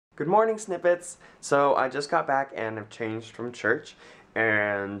Good morning, Snippets! So I just got back and have changed from church,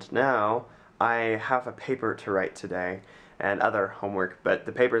 and now I have a paper to write today and other homework, but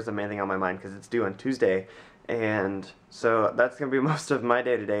the paper is the main thing on my mind because it's due on Tuesday, and so that's going to be most of my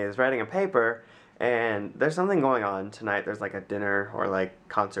day today is writing a paper. And there's something going on tonight. There's like a dinner or like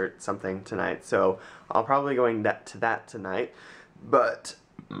concert something tonight, so I'll probably going to that tonight, but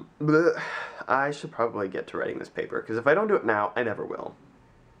I should probably get to writing this paper because if I don't do it now, I never will.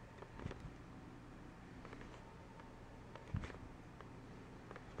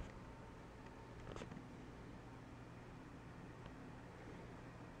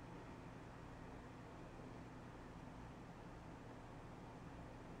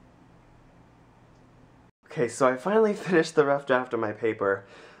 Okay, so I finally finished the rough draft of my paper.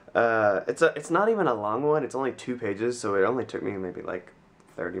 It's not even a long one, it's only 2 pages, so it only took me maybe like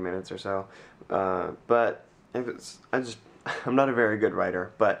 30 minutes or so. But I'm not a very good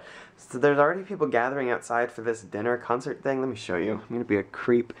writer, but so there's already people gathering outside for this dinner concert thing. Let me show you. I'm gonna be a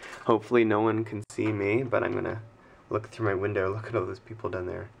creep. Hopefully no one can see me, but I'm gonna look through my window. Look at all those people down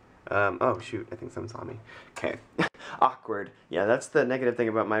there. Oh shoot, I think someone saw me. Okay. Awkward. Yeah, that's the negative thing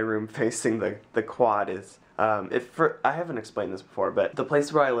about my room facing the quad is, I haven't explained this before, but the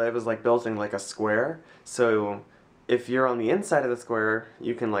place where I live is like built in like a square, so if you're on the inside of the square,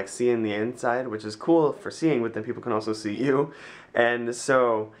 you can like see in the inside, which is cool for seeing, but then people can also see you, and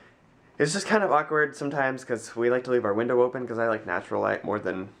so it's just kind of awkward sometimes because we like to leave our window open because I like natural light more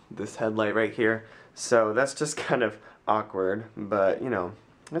than this headlight right here, so that's just kind of awkward, but you know,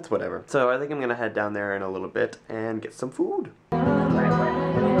 it's whatever. So I think I'm gonna head down there in a little bit and get some food.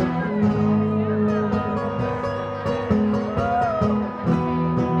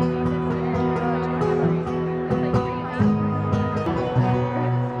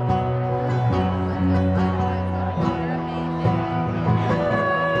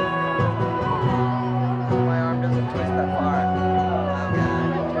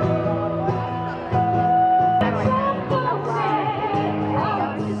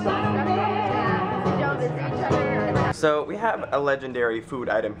 So we have a legendary food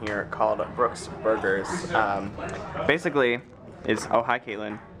item here called Brooks Burgers. Basically, it's, oh hi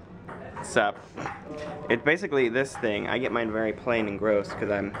Caitlin, what's up? It's basically this thing. I get mine very plain and gross because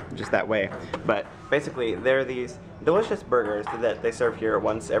I'm just that way. But basically, they're these delicious burgers that they serve here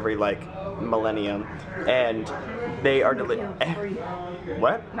once every like millennium, and they are delicious.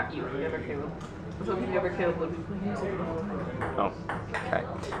 What? Not you, the other Caleb. The other Caleb would be playing music all the time. Oh,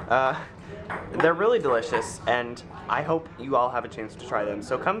 okay. They're really delicious, and I hope you all have a chance to try them.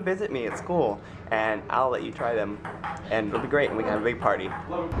 So come visit me at school, and I'll let you try them, and it'll be great, and we can have a big party.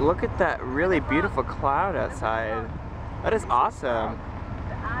 Look at that really beautiful cloud outside. That is awesome.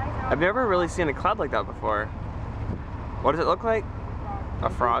 I've never really seen a cloud like that before. What does it look like? A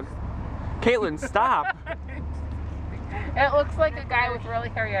frog? Caitlin, stop! It looks like a guy with really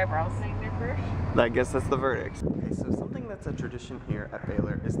hairy eyebrows. I guess that's the verdict. Okay, so something that's a tradition here at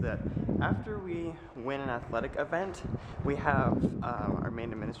Baylor is that after we win an athletic event, we have our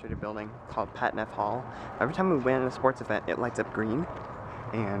main administrative building called Pat Neff Hall. Every time we win a sports event, it lights up green,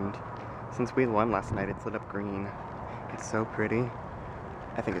 and since we won last night, it's lit up green. It's so pretty.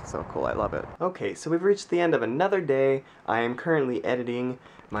 I think it's so cool. I love it. Okay, so we've reached the end of another day. I am currently editing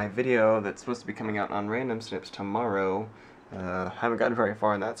my video that's supposed to be coming out on Random Snips tomorrow. Haven't gotten very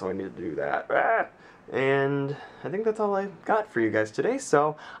far in that, so I need to do that. And I think that's all I got for you guys today,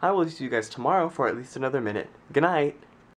 so I will see you guys tomorrow for at least another minute. Good night!